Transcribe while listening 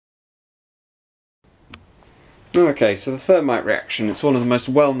Okay, so the thermite reaction, it's one of the most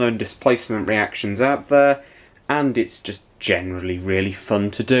well-known displacement reactions out there, and it's just generally really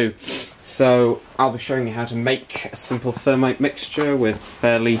fun to do. So I'll be showing you how to make a simple thermite mixture with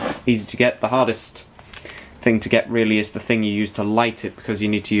fairly easy to get. The hardest thing to get really is the thing you use to light it, because you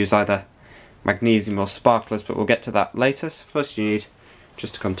need to use either magnesium or sparklers, but we'll get to that later. So first you need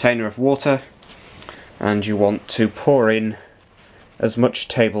just a container of water, and you want to pour in as much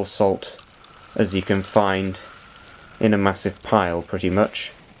table salt as you can find in a massive pile, pretty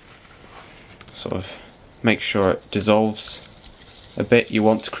much. Sort of make sure it dissolves a bit. You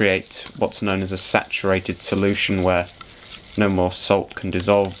want to create what's known as a saturated solution, where no more salt can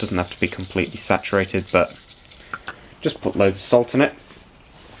dissolve. Doesn't have to be completely saturated, but just put loads of salt in it.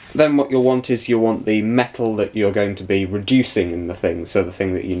 Then what you'll want is you'll want the metal that you're going to be reducing in the thing, so the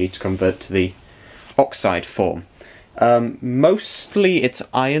thing that you need to convert to the oxide form. Mostly it's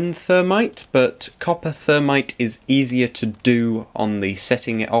iron thermite, but copper thermite is easier to do on the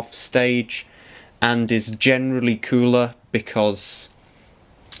setting it off stage, and is generally cooler because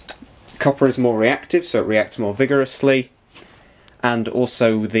copper is more reactive, so it reacts more vigorously, and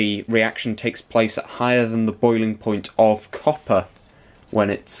also the reaction takes place at higher than the boiling point of copper when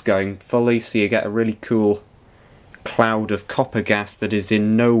it's going fully, so you get a really cool cloud of copper gas that is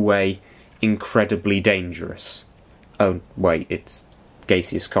in no way incredibly dangerous. Oh wait, it's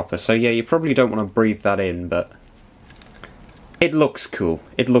gaseous copper, so yeah, you probably don't want to breathe that in, but it looks cool.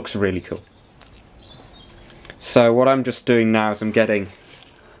 It looks really cool. So what I'm just doing now is I'm getting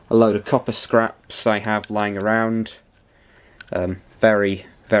a load of copper scraps I have lying around. Very,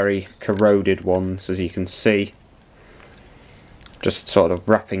 very corroded ones, as you can see. Just sort of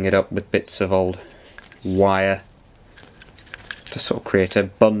wrapping it up with bits of old wire to sort of create a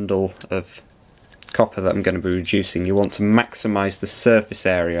bundle of copper that I'm going to be reducing. You want to maximise the surface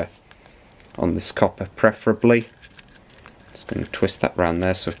area on this copper, preferably. Just going to twist that around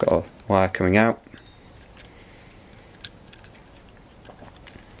there so I've got a wire coming out.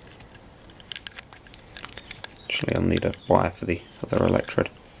 Actually, I'll need a wire for the other electrode.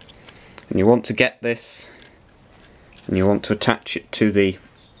 And you want to get this, and you want to attach it to the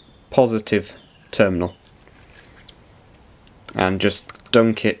positive terminal, and just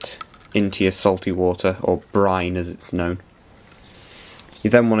dunk it into your salty water, or brine as it's known. You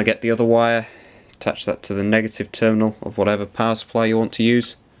then want to get the other wire, attach that to the negative terminal of whatever power supply you want to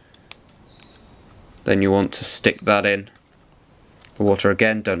use. Then you want to stick that in the water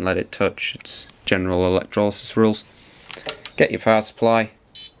again, don't let it touch, it's general electrolysis rules. Get your power supply,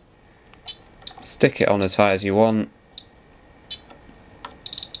 stick it on as high as you want,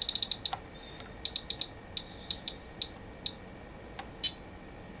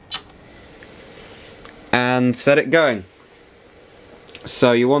 and set it going.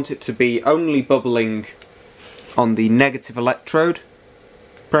 So you want it to be only bubbling on the negative electrode,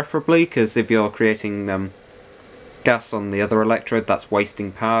 preferably, because if you're creating gas on the other electrode, that's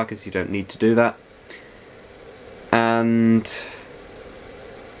wasting power, because you don't need to do that. And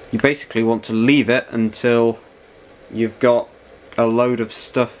you basically want to leave it until you've got a load of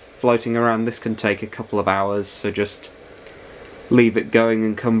stuff floating around. This can take a couple of hours, so just leave it going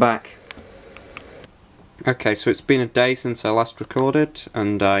and come back. Okay, so it's been a day since I last recorded,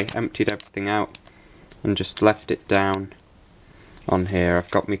 and I emptied everything out and just left it down on here. I've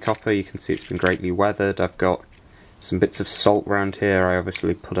got my copper, you can see it's been greatly weathered. I've got some bits of salt around here. I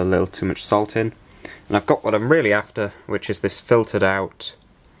obviously put a little too much salt in. And I've got what I'm really after, which is this filtered out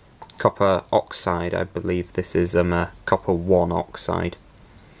copper oxide. I believe this is copper 1 oxide.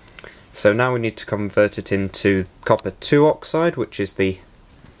 So now we need to convert it into copper 2 oxide, which is the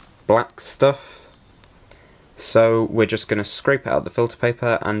black stuff. So we're just going to scrape it out of the filter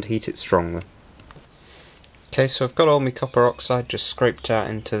paper and heat it strongly. Okay, so I've got all my copper oxide just scraped out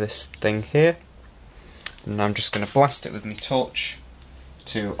into this thing here, and I'm just going to blast it with my torch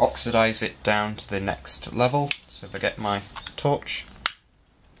to oxidize it down to the next level. So if I get my torch,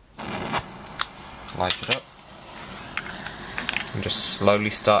 light it up, and just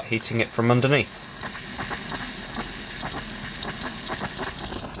slowly start heating it from underneath.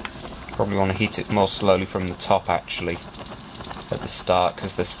 Probably want to heat it more slowly from the top, actually, at the start,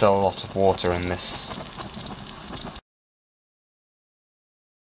 because there's still a lot of water in this.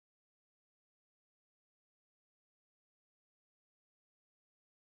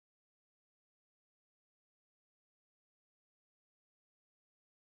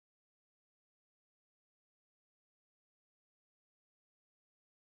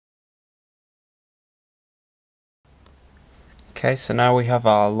 Okay, so now we have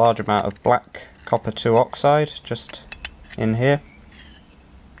our large amount of black copper 2 oxide just in here.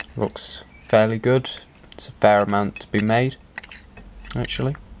 Looks fairly good. It's a fair amount to be made,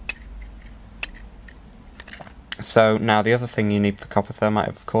 actually. So now the other thing you need for copper thermite,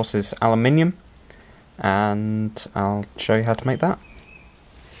 of course, is aluminium, and I'll show you how to make that.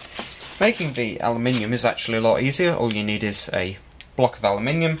 Making the aluminium is actually a lot easier. All you need is a block of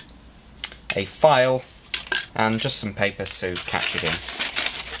aluminium, a file, and just some paper to catch it in.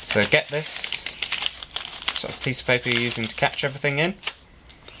 So get this sort of piece of paper you're using to catch everything in,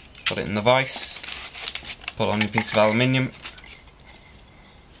 put it in the vise, put on your piece of aluminium,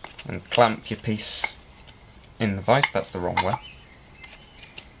 and clamp your piece in the vise. That's the wrong way.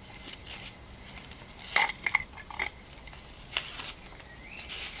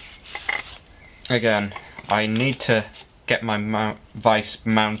 Again, I need to get my vise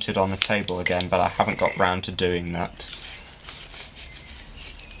mounted on the table again, but I haven't got round to doing that.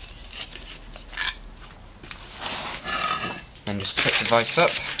 And just set the vise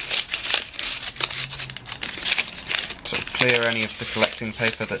up. Sort of clear any of the collecting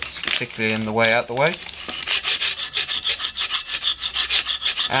paper that's particularly in the way out the way.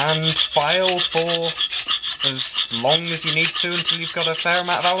 And file for as long as you need to until you've got a fair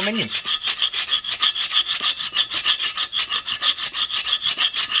amount of aluminium.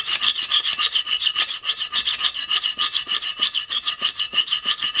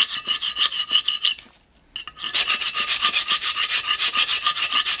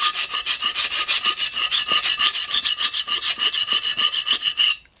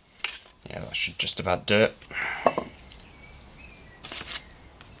 Yeah, that should just about do it.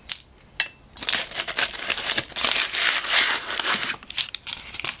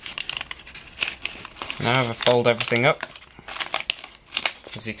 Now I've folded everything up.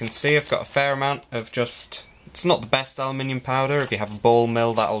 As you can see, I've got a fair amount of just... It's not the best aluminium powder. If you have a ball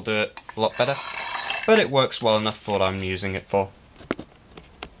mill, that'll do it a lot better. But it works well enough for what I'm using it for.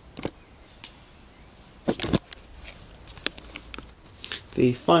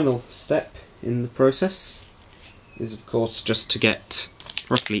 The final step in the process is, of course, just to get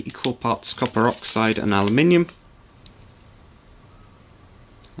roughly equal parts copper oxide and aluminium,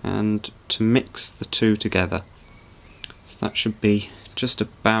 and to mix the two together. So that should be just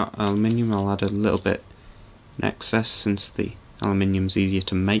about aluminium. I'll add a little bit in excess since the aluminium's easier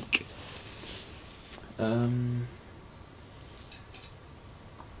to make. And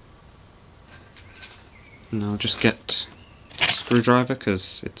I'll just get a screwdriver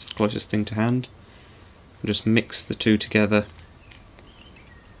because it's the closest thing to hand. I'll just mix the two together.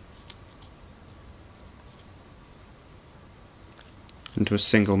 Into a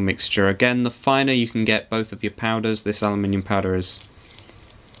single mixture. Again, the finer you can get both of your powders, this aluminium powder is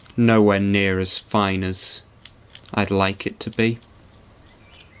nowhere near as fine as I'd like it to be,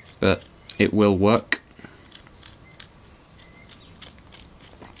 but it will work.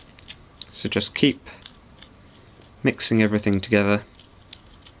 So just keep mixing everything together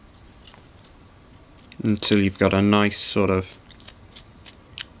until you've got a nice sort of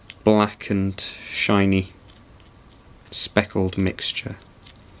black and shiny speckled mixture,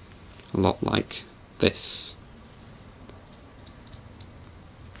 a lot like this.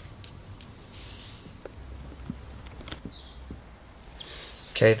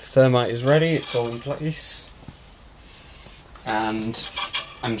 Okay, the thermite is ready, it's all in place, and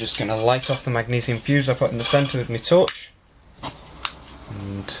I'm just going to light off the magnesium fuse I put in the centre with my torch,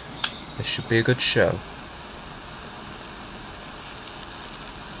 and this should be a good show.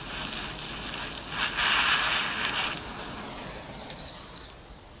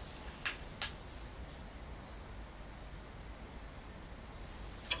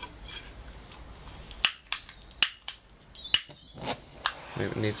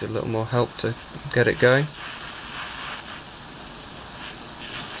 Maybe it needs a little more help to get it going.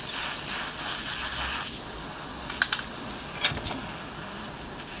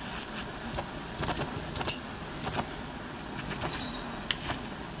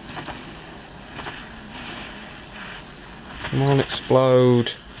 Come on,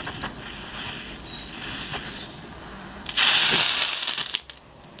 explode.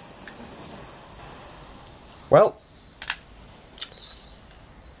 Well,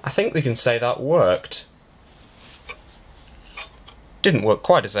 I think we can say that worked. Didn't work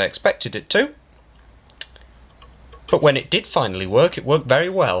quite as I expected it to, but when it did finally work, it worked very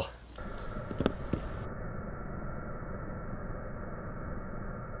well.